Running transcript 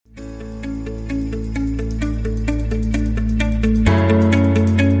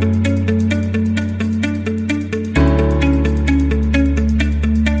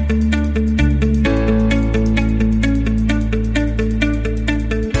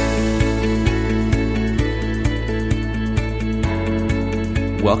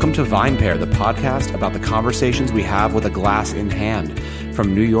Welcome to VinePair, the podcast about the conversations we have with a glass in hand.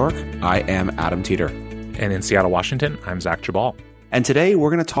 From New York, I am Adam Teeter. And in Seattle, Washington, I'm Zach Jabal. And today we're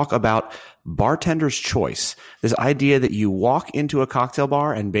going to talk about bartender's choice. This idea that you walk into a cocktail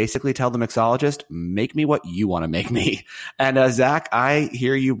bar and basically tell the mixologist, make me what you want to make me. And Zach, I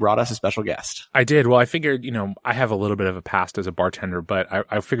hear you brought us a special guest. I did. Well, I figured, I have a little bit of a past as a bartender, but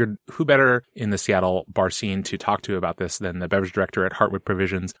I figured who better in the Seattle bar scene to talk to about this than the beverage director at Heartwood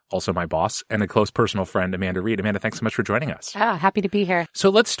Provisions, also my boss, and a close personal friend, Amanda Reed. Amanda, thanks so much for joining us. Oh, happy to be here.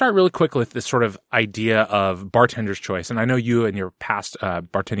 So let's start really quick with this sort of idea of bartender's choice. And I know you and your past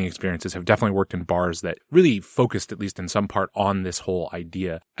bartending experiences have definitely worked in bars that really focused, at least in some part, on this whole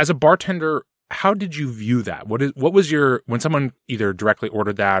idea. As a bartender, how did you view that? What was your, when someone either directly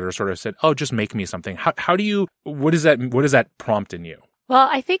ordered that or sort of said, oh, just make me something, what does that prompt in you? Well,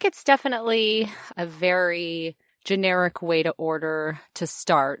 I think it's definitely a very generic way to order to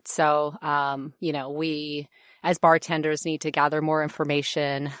start. So, we as bartenders need to gather more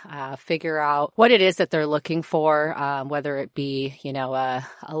information, figure out what it is that they're looking for, whether it be, a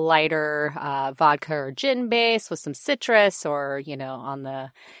lighter vodka or gin base with some citrus or, on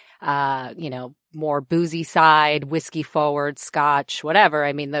the, more boozy side, whiskey forward, scotch, whatever.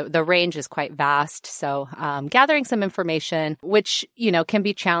 I mean, the range is quite vast. So gathering some information, which, can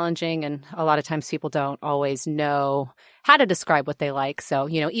be challenging. And a lot of times people don't always know how to describe what they like. So,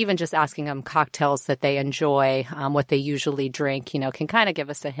 even just asking them cocktails that they enjoy, what they usually drink, can kind of give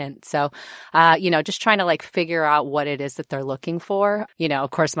us a hint. So, just trying to figure out what it is that they're looking for.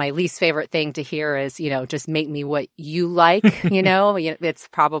 Of course, my least favorite thing to hear is, just make me what you like, it's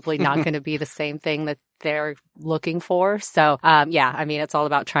probably not going to be the same thing that they're looking for. So, it's all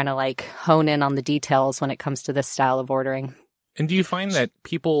about trying to hone in on the details when it comes to this style of ordering. And do you find that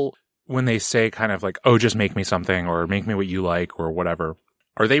people, when they say kind of oh, just make me something or make me what you like or whatever,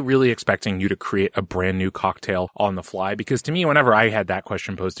 are they really expecting you to create a brand new cocktail on the fly? Because to me, whenever I had that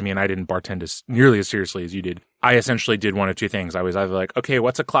question posed to me and I didn't bartend nearly as seriously as you did, I essentially did one of two things. I was either okay,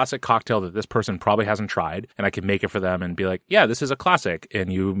 what's a classic cocktail that this person probably hasn't tried? And I could make it for them and be yeah, this is a classic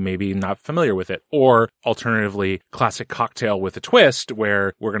and you maybe not familiar with it. Or alternatively, classic cocktail with a twist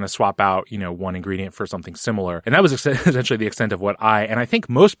where we're going to swap out, one ingredient for something similar. And that was essentially the extent of what and I think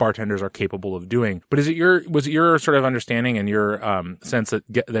most bartenders are capable of doing. But was it your sort of understanding and your sense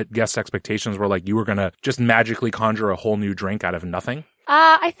that guests' expectations were you were going to just magically conjure a whole new drink out of nothing?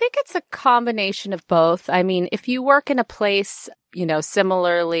 I think it's a combination of both. I mean, if you work in a place,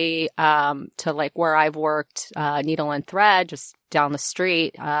 similarly to where I've worked, Needle and Thread, just down the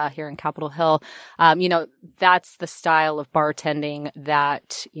street here in Capitol Hill, that's the style of bartending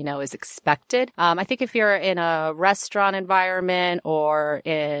that, is expected. I think if you're in a restaurant environment or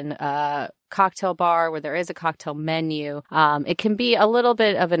in a cocktail bar where there is a cocktail menu, it can be a little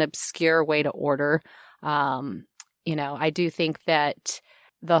bit of an obscure way to order. I do think that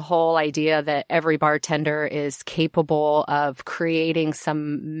the whole idea that every bartender is capable of creating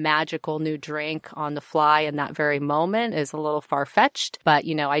some magical new drink on the fly in that very moment is a little far-fetched. But,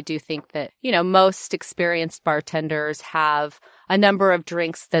 I do think that, most experienced bartenders have a number of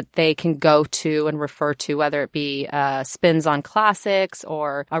drinks that they can go to and refer to, whether it be spins on classics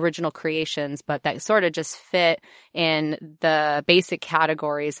or original creations, but that sort of just fit in the basic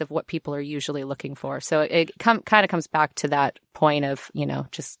categories of what people are usually looking for. So it kind of comes back to that point of,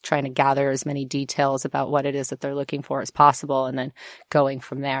 just trying to gather as many details about what it is that they're looking for as possible and then going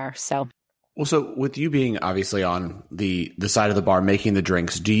from there. So. Well, so with you being obviously on the side of the bar making the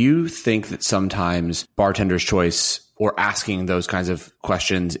drinks, do you think that sometimes bartender's choice or asking those kinds of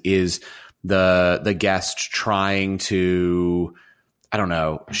questions is the guest trying to, I don't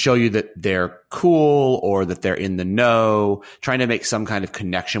know, show you that they're cool or that they're in the know, trying to make some kind of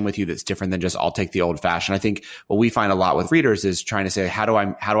connection with you that's different than just I'll take the old fashioned? I think what we find a lot with readers is trying to say, how do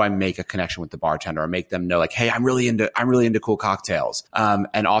I make a connection with the bartender or make them know hey, I'm really into cool cocktails.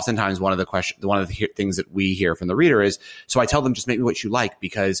 And oftentimes one of the things that we hear from the reader is, so I tell them just make me what you like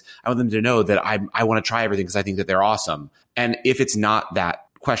because I want them to know that I want to try everything because I think that they're awesome. And if it's not that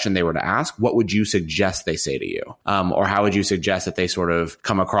question they were to ask, what would you suggest they say to you? Or how would you suggest that they sort of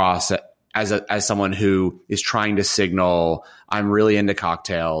come across as someone who is trying to signal, I'm really into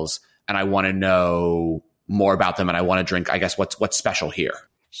cocktails and I want to know more about them and I want to drink, I guess, what's special here?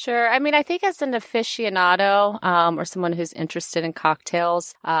 Sure. I mean, I think as an aficionado or someone who's interested in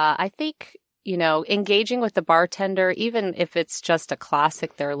cocktails, I think engaging with the bartender, even if it's just a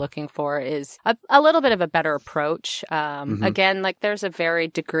classic they're looking for, is a little bit of a better approach. Again, like there's a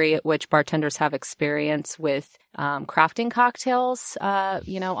varied degree at which bartenders have experience with crafting cocktails,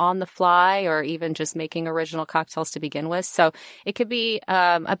 on the fly, or even just making original cocktails to begin with. So it could be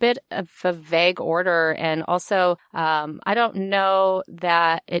a bit of a vague order. And also, I don't know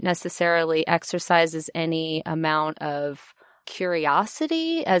that it necessarily exercises any amount of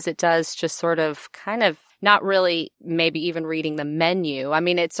curiosity as it does just sort of kind of not really maybe even reading the menu. I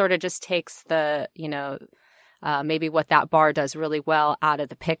mean, it sort of just takes the, maybe what that bar does really well out of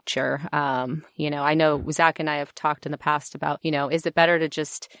the picture. I know Zach and I have talked in the past about, is it better to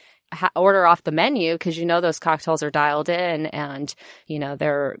just order off the menu because those cocktails are dialed in and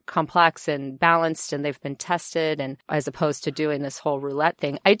they're complex and balanced and they've been tested, and as opposed to doing this whole roulette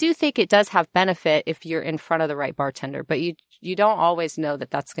thing. I do think it does have benefit if you're in front of the right bartender, but you don't always know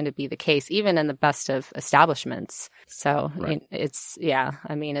that that's going to be the case, even in the best of establishments. So right. It's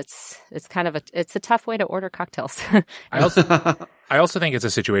kind of it's a tough way to order cocktails. I also think it's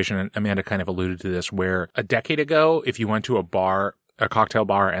a situation, and Amanda kind of alluded to this, where a decade ago, if you went to a cocktail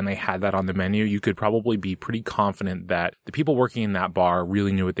bar, and they had that on the menu, you could probably be pretty confident that the people working in that bar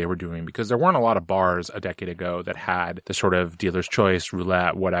really knew what they were doing, because there weren't a lot of bars a decade ago that had the sort of dealer's choice,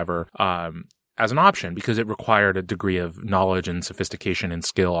 roulette, whatever, as an option, because it required a degree of knowledge and sophistication and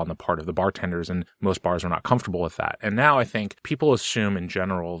skill on the part of the bartenders, and most bars are not comfortable with that. And now I think people assume in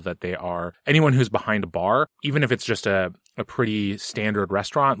general that anyone who's behind a bar, even if it's just a pretty standard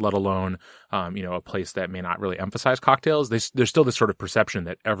restaurant, let alone, a place that may not really emphasize cocktails, there's still this sort of perception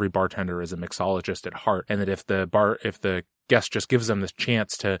that every bartender is a mixologist at heart, and that if the guest just gives them this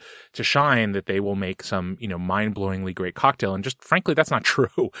chance to shine, that they will make some, mind-blowingly great cocktail. And just frankly, that's not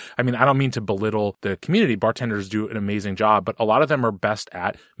true. I mean, I don't mean to belittle the community. Bartenders do an amazing job, but a lot of them are best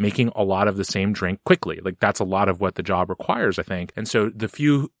at making a lot of the same drink quickly. Like that's a lot of what the job requires, I think. And so the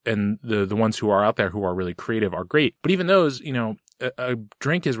few and the ones who are out there who are really creative are great. But even those, a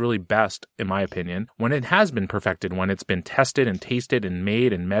drink is really best, in my opinion, when it has been perfected, when it's been tested and tasted and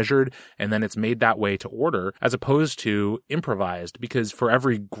made and measured, and then it's made that way to order, as opposed to improvised. Because for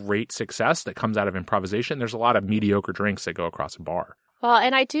every great success that comes out of improvisation, there's a lot of mediocre drinks that go across a bar. Well,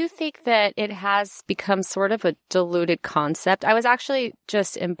 and I do think that it has become sort of a diluted concept. I was actually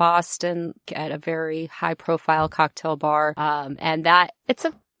just in Boston at a very high-profile cocktail bar, and it's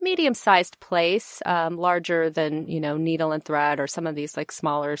a medium-sized place, larger than, Needle and Thread or some of these like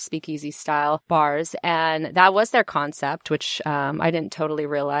smaller speakeasy style bars. And that was their concept, which I didn't totally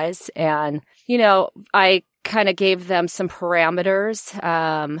realize. And, I kind of gave them some parameters.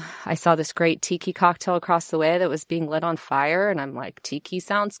 I saw this great tiki cocktail across the way that was being lit on fire. And I'm like, tiki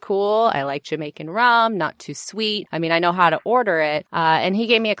sounds cool. I like Jamaican rum, not too sweet. I mean, I know how to order it. And he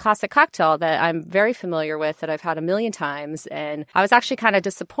gave me a classic cocktail that I'm very familiar with, that I've had a million times. And I was actually kind of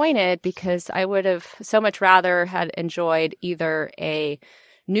disappointed because I would have so much rather had enjoyed either a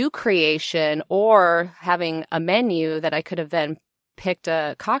new creation or having a menu that I could have then picked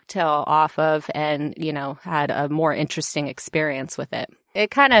a cocktail off of and, had a more interesting experience with it.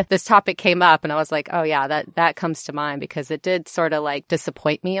 This topic came up and I was like, oh yeah, that comes to mind because it did sort of like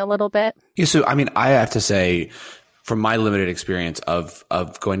disappoint me a little bit. Yeah, so, I mean, I have to say, from my limited experience of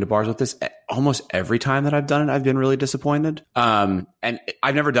going to bars with this, almost every time that I've done it, I've been really disappointed. And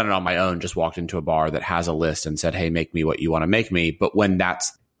I've never done it on my own, just walked into a bar that has a list and said, hey, make me what you want to make me. But when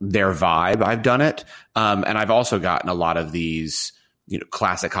that's their vibe, I've done it. And I've also gotten a lot of these,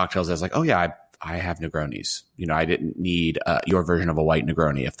 classic cocktails that's like, oh yeah, I have Negronis. I didn't need your version of a white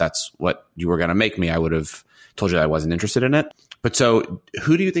Negroni. If that's what you were going to make me, I would have told you that I wasn't interested in it. But so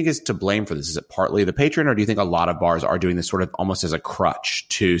who do you think is to blame for this? Is it partly the patron, or do you think a lot of bars are doing this sort of almost as a crutch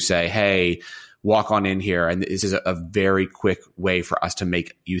to say, hey, walk on in here, and this is a very quick way for us to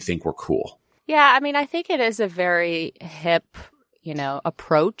make you think we're cool? Yeah, I mean, I think it is a very hip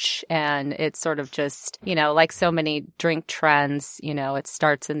approach. And it's sort of just, like so many drink trends, it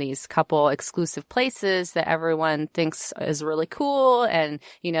starts in these couple exclusive places that everyone thinks is really cool. And,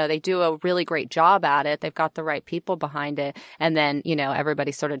 they do a really great job at it. They've got the right people behind it. And then,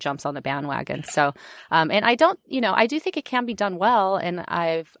 everybody sort of jumps on the bandwagon. So, and I do think it can be done well. And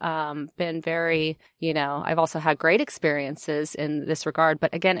I've been very, I've also had great experiences in this regard.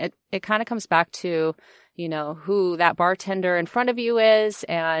 But again, it kind of comes back to, who that bartender in front of you is.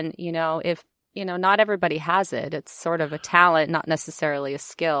 And, if, not everybody has it. It's sort of a talent, not necessarily a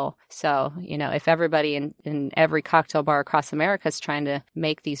skill. So, if everybody in every cocktail bar across America is trying to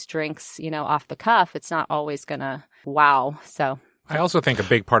make these drinks, off the cuff, it's not always going to wow. So I also think a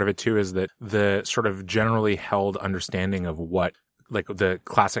big part of it too is that the sort of generally held understanding of what like the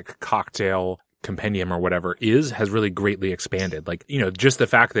classic cocktail compendium or whatever has really greatly expanded. Like, just the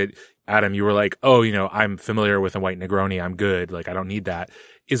fact that, Adam, you were like, oh, I'm familiar with a white Negroni, I'm good, like I don't need that,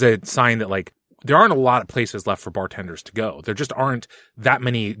 is a sign that like there aren't a lot of places left for bartenders to go. There just aren't that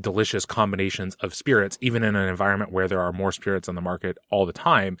many delicious combinations of spirits, even in an environment where there are more spirits on the market all the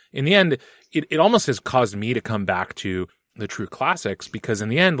time. In the end, it almost has caused me to come back to the true classics, because in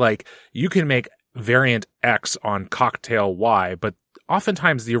the end, like, you can make variant X on cocktail Y, but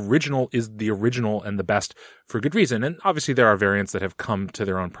oftentimes the original is the original and the best for good reason. And obviously there are variants that have come to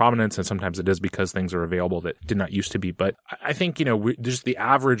their own prominence, and sometimes it is because things are available that did not used to be. But I think, just the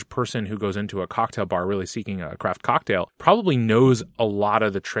average person who goes into a cocktail bar really seeking a craft cocktail probably knows a lot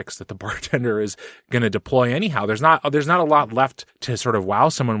of the tricks that the bartender is going to deploy anyhow. There's not a lot left to sort of wow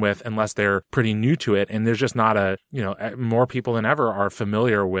someone with unless they're pretty new to it. And there's just not more people than ever are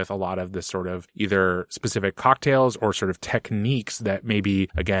familiar with a lot of this sort of either specific cocktails or sort of techniques that maybe,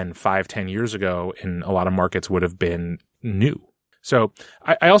 again, 5-10 years ago in a lot of markets would have been new. So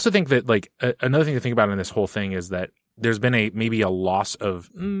I also think that, like, another thing to think about in this whole thing is that there's been maybe a loss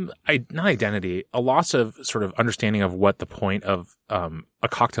of not identity, a loss of sort of understanding of what the point of a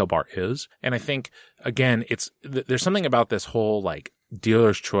cocktail bar is. And I think, again, there's something about this whole like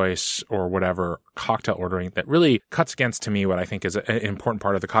dealer's choice or whatever cocktail ordering that really cuts against, to me, what I think is an important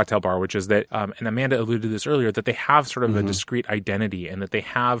part of the cocktail bar, which is that, and Amanda alluded to this earlier, that they have sort of a discrete identity and that they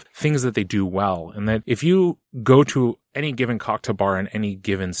have things that they do well. And that if you go to any given cocktail bar in any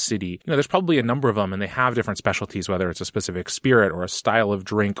given city, there's probably a number of them, and they have different specialties, whether it's a specific spirit or a style of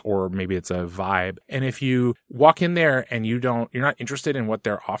drink, or maybe it's a vibe. And if you walk in there and you're not interested in what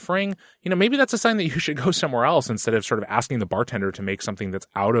they're offering, maybe that's a sign that you should go somewhere else instead of sort of asking the bartender to make something that's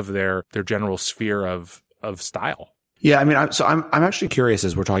out of their general sphere of style. Yeah. I mean, I'm actually curious,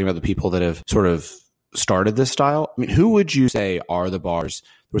 as we're talking about the people that have sort of started this style. I mean, who would you say are the bars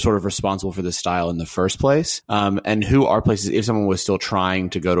that were sort of responsible for this style in the first place? And who are places, if someone was still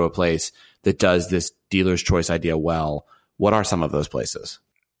trying to go to a place that does this dealer's choice idea well, what are some of those places?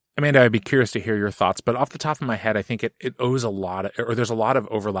 Amanda, I'd be curious to hear your thoughts, but off the top of my head, I think it owes there's a lot of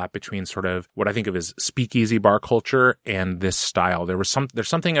overlap between sort of what I think of as speakeasy bar culture and this style. There's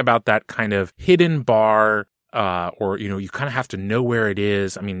something about that kind of hidden bar, or, you kind of have to know where it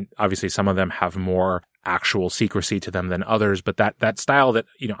is. I mean, obviously some of them have more actual secrecy to them than others, but that style that,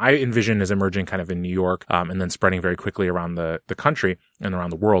 I envision is emerging kind of in New York, and then spreading very quickly around the country and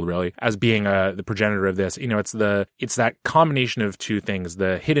around the world, really, as being the progenitor of this. It's that combination of two things,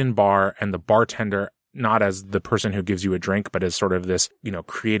 the hidden bar and the bartender, not as the person who gives you a drink, but as sort of this,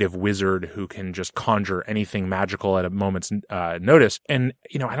 creative wizard who can just conjure anything magical at a moment's notice. And,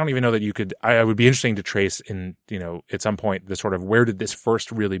 I don't even know that I would be interesting to trace in, at some point, the sort of, where did this first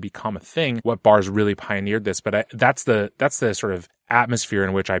really become a thing? What bars really pioneered this? But that's the sort of atmosphere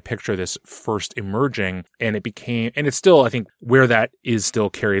in which I picture this first emerging, and it's still, I think, where that is still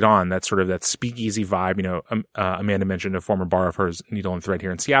carried on, that sort of that speakeasy vibe. Amanda mentioned a former bar of hers, Needle and Thread,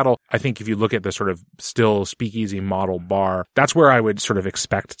 here in Seattle. I think if you look at the sort of still speakeasy model bar, that's where I would sort of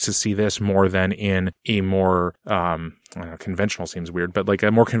expect to see this more than in a more, conventional seems weird, but like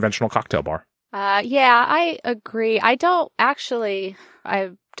a more conventional cocktail bar. Yeah, I agree. I don't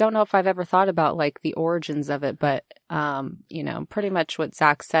know if I've ever thought about like the origins of it, but, pretty much what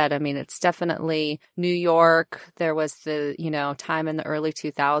Zach said. I mean, it's definitely New York. There was the, time in the early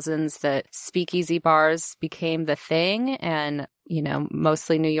 2000s that speakeasy bars became the thing, and,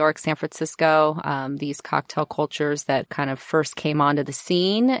 mostly New York, San Francisco, these cocktail cultures that kind of first came onto the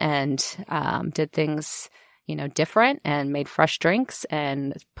scene and, did things different and made fresh drinks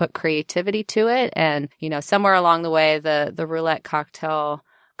and put creativity to it. And, somewhere along the way, the roulette cocktail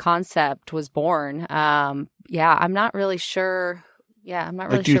concept was born. I'm not really sure. Yeah, I'm not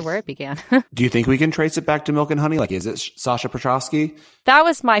really sure where it began. Do you think we can trace it back to Milk and Honey? Like, is it Sasha Petrosky? That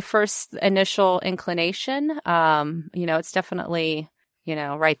was my first initial inclination. It's definitely,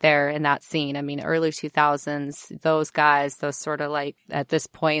 right there in that scene. I mean, early 2000s, those guys, those sort of like, at this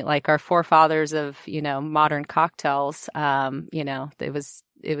point, like our forefathers of, modern cocktails,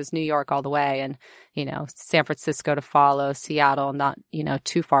 it was New York all the way, and, San Francisco to follow, Seattle, not,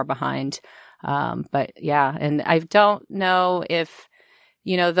 too far behind. But yeah, and I don't know if,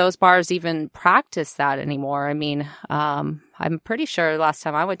 those bars even practice that anymore. I mean, I'm pretty sure last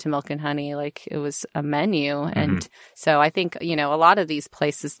time I went to Milk and Honey, like it was a menu. And so I think, a lot of these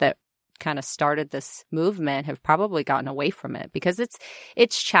places that kind of started this movement have probably gotten away from it because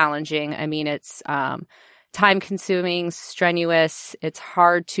it's challenging. I mean, it's, time consuming, strenuous. It's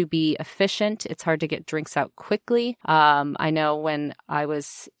hard to be efficient. It's hard to get drinks out quickly. I know when I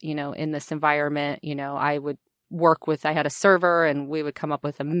was, in this environment, I would I had a server, and we would come up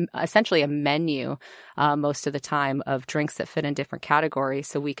with essentially a menu most of the time of drinks that fit in different categories,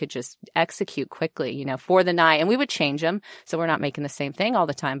 so we could just execute quickly, for the night. And we would change them, so we're not making the same thing all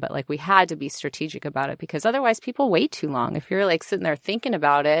the time. But like, we had to be strategic about it, because otherwise people wait too long. If you're like sitting there thinking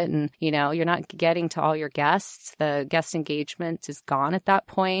about it, and you're not getting to all your guests, the guest engagement is gone at that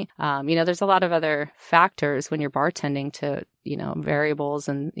point. There's a lot of other factors when you're bartending to variables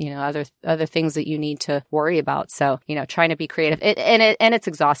and, other things that you need to worry about. So, trying to be creative and it's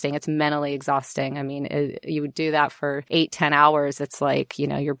exhausting. It's mentally exhausting. I mean, you would do that for 8-10 hours. It's like,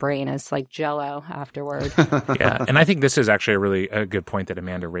 your brain is like jello afterward. Yeah. And I think this is actually a good point that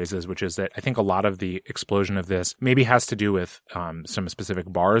Amanda raises, which is that I think a lot of the explosion of this maybe has to do with some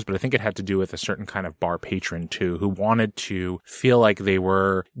specific bars, but I think it had to do with a certain kind of bar patron too, who wanted to feel like they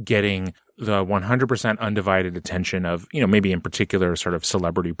were getting the 100% undivided attention of, maybe in particular sort of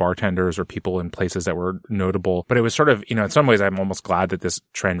celebrity bartenders or people in places that were notable. But it was sort of, in some ways, I'm almost glad that this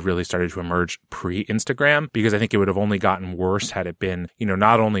trend really started to emerge pre-Instagram, because I think it would have only gotten worse had it been,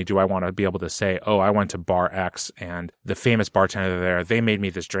 not only do I want to be able to say, oh, I went to bar X and the famous bartender there, they made me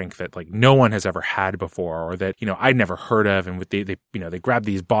this drink that like no one has ever had before, or that, I'd never heard of. And they grabbed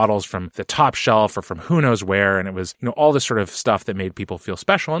these bottles from the top shelf or from who knows where. And it was, all this sort of stuff that made people feel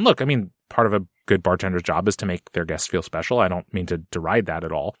special. And look, I mean, part of a good bartender's job is to make their guests feel special. I don't mean to deride that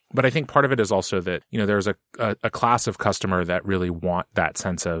at all. But I think part of it is also that, there's a class of customer that really want that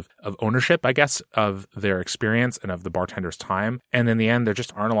sense of ownership, I guess, of their experience and of the bartender's time. And in the end, there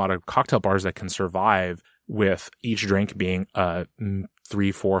just aren't a lot of cocktail bars that can survive with each drink being a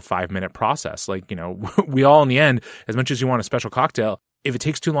 3, 4, 5 minute process. Like, we all in the end, as much as you want a special cocktail, if it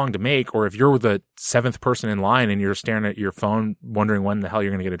takes too long to make, or if you're the 7th person in line and you're staring at your phone wondering when the hell you're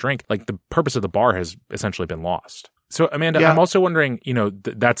going to get a drink, like the purpose of the bar has essentially been lost. So Amanda, yeah. I'm also wondering,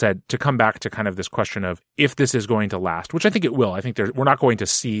 that said, to come back to kind of this question of if this is going to last, which I think it will. I think we're not going to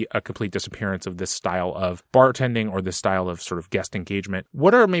see a complete disappearance of this style of bartending or this style of sort of guest engagement.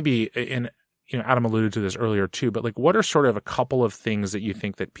 What are maybe Adam alluded to this earlier too, but like, what are sort of a couple of things that you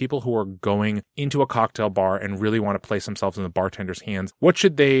think that people who are going into a cocktail bar and really want to place themselves in the bartender's hands, what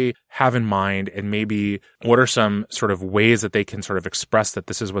should they have in mind? And maybe what are some sort of ways that they can sort of express that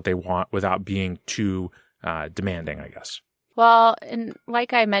this is what they want without being too demanding, I guess? Well, and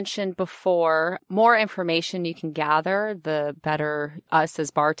like I mentioned before, more information you can gather, the better us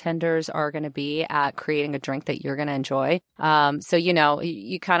as bartenders are going to be at creating a drink that you're going to enjoy. So,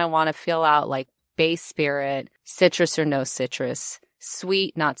 you kind of want to feel out like base spirit, citrus or no citrus,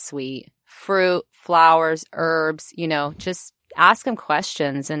 sweet, not sweet, fruit, flowers, herbs, just ask them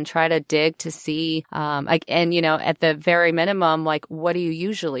questions and try to dig to see, at the very minimum, like, what do you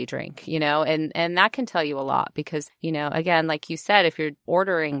usually drink, and that can tell you a lot, because, again, like you said, if you're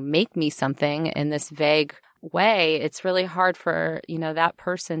ordering, make me something in this vague way, it's really hard for, that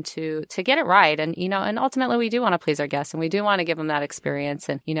person to get it right. And, and ultimately we do want to please our guests, and we do want to give them that experience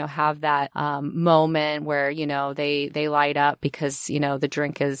and, have that moment where, they light up because, the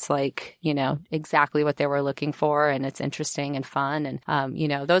drink is like, exactly what they were looking for, and it's interesting and fun.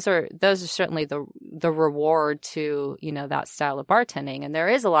 And, those are certainly the reward to, that style of bartending. And there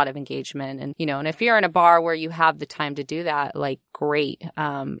is a lot of engagement, and, and if you're in a bar where you have the time to do that, like, great,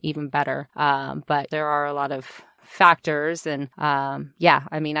 even better. But there are a lot of factors, and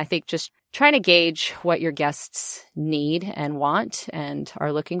I think just trying to gauge what your guests need and want and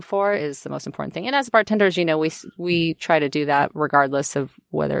are looking for is the most important thing. And as bartenders, we try to do that regardless of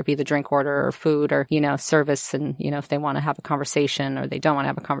whether it be the drink order or food or, service, and, if they want to have a conversation or they don't want to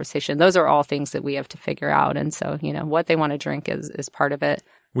have a conversation. Those are all things that we have to figure out. And so, what they want to drink is part of it.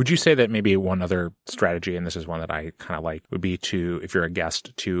 Would you say that maybe one other strategy, and this is one that I kind of like, would be to, if you're a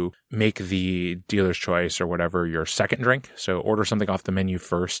guest, to make the dealer's choice or whatever your second drink? So order something off the menu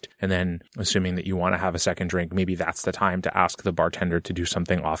first, and then assuming that you want to have a second drink, maybe that's the time to ask the bartender to do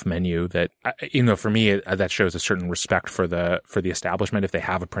something off menu that, for me, that shows a certain respect for the establishment. If they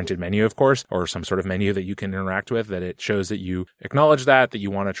have a printed menu, of course, or some sort of menu that you can interact with, that it shows that you acknowledge that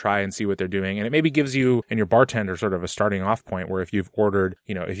you want to try and see what they're doing. And it maybe gives you and your bartender sort of a starting off point where if you've ordered,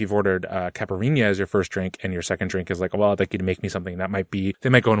 if you've ordered caipirinha as your first drink and your second drink is like, well, I'd like you to make me something, they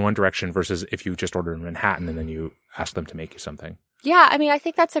might go in one direction versus if you just ordered a Manhattan and then you ask them to make you something. Yeah, I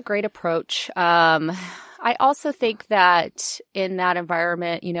think that's a great approach. I also think that in that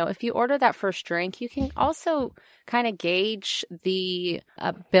environment, if you order that first drink, you can also kind of gauge the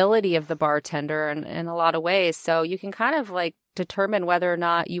ability of the bartender in a lot of ways. So you can kind of like determine whether or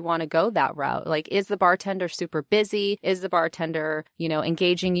not you want to go that route. Like, is the bartender super busy? Is the bartender,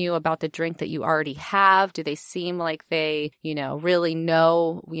 engaging you about the drink that you already have? Do they seem like they, really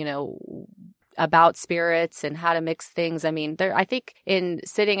know, about spirits and how to mix things. I mean, I think in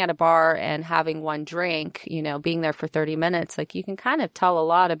sitting at a bar and having one drink, being there for 30 minutes, like you can kind of tell a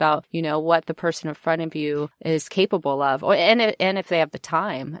lot about, what the person in front of you is capable of, and if they have the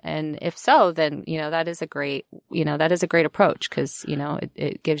time. And if so, then, that is a great approach because,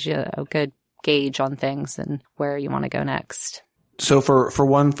 it gives you a good gauge on things and where you want to go next. So for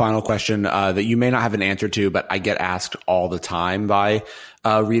one final question that you may not have an answer to, but I get asked all the time by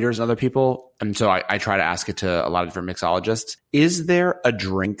readers and other people, and so I try to ask it to a lot of different mixologists. Is there a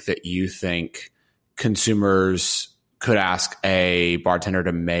drink that you think consumers could ask a bartender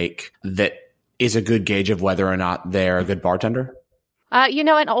to make that is a good gauge of whether or not they're a good bartender?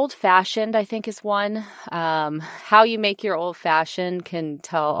 An old fashioned, I think, is one. How you make your old fashioned can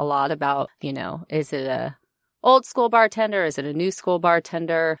tell a lot about, is it a old school bartender? Is it a new school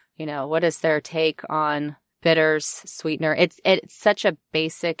bartender? What is their take on bitters, sweetener? It's such a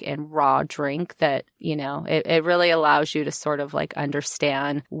basic and raw drink that, it really allows you to sort of like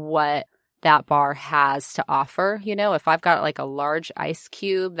understand what that bar has to offer. If I've got like a large ice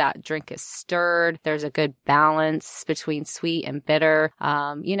cube, that drink is stirred. There's a good balance between sweet and bitter.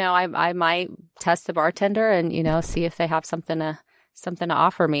 I might test the bartender and, see if they have something to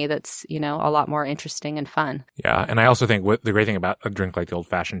offer me that's, a lot more interesting and fun. Yeah. And I also think the great thing about a drink like the Old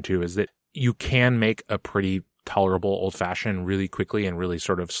Fashioned too is that you can make a pretty tolerable Old Fashioned really quickly and really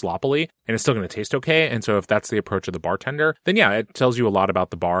sort of sloppily, and it's still going to taste okay. And so if that's the approach of the bartender, then yeah, it tells you a lot about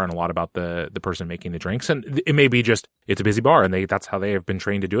the bar and a lot about the person making the drinks. And it may be just, it's a busy bar and that's how they have been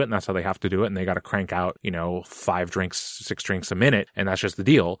trained to do it. And that's how they have to do it. And they got to crank out, 5 drinks, 6 drinks a minute. And that's just the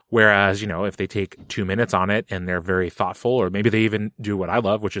deal. Whereas, if they take 2 minutes on it and they're very thoughtful, or maybe they even do what I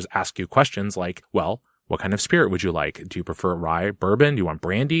love, which is ask you questions like, well, what kind of spirit would you like? Do you prefer rye, bourbon? Do you want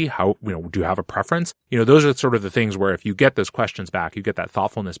brandy? How, do you have a preference? Those are sort of the things where if you get those questions back, you get that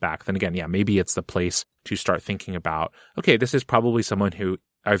thoughtfulness back, then again, yeah, maybe it's the place to start thinking about, okay, this is probably someone who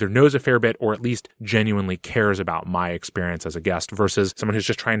either knows a fair bit or at least genuinely cares about my experience as a guest versus someone who's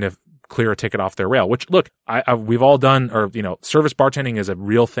just trying to clear a ticket off their rail, which look, we've all done, or, service bartending is a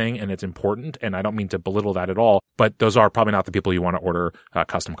real thing and it's important. And I don't mean to belittle that at all, but those are probably not the people you want to order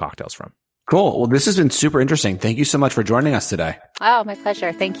custom cocktails from. Cool. Well, this has been super interesting. Thank you so much for joining us today. Oh, my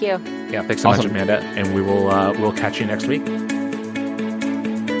pleasure. Thank you. Yeah, thanks so much, Amanda. And we will we'll catch you next week.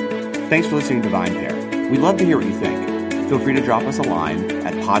 Thanks for listening to VinePair. We'd love to hear what you think. Feel free to drop us a line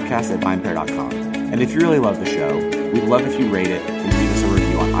at podcast@vinepair.com. And if you really love the show, we'd love if you rate it and leave us a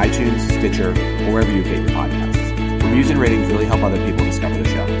review on iTunes, Stitcher, or wherever you get your podcasts. Reviews and ratings really help other people discover the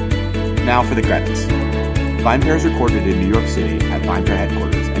show. Now for the credits. VinePair is recorded in New York City at VinePair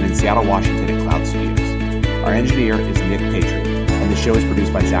headquarters and in Seattle, Washington at Cloud Studios. Our engineer is Nick Patry, and the show is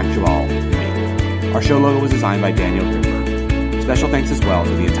produced by Zach Jawal and me. Our show logo was designed by Daniel Grimberg. Special thanks as well to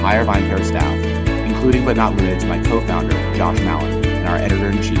the entire VinePair staff, including but not limited to my co-founder, Josh Mallon, and our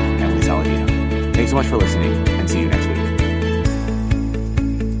editor-in-chief, Emily Saladino. Thanks so much for listening, and see you next week.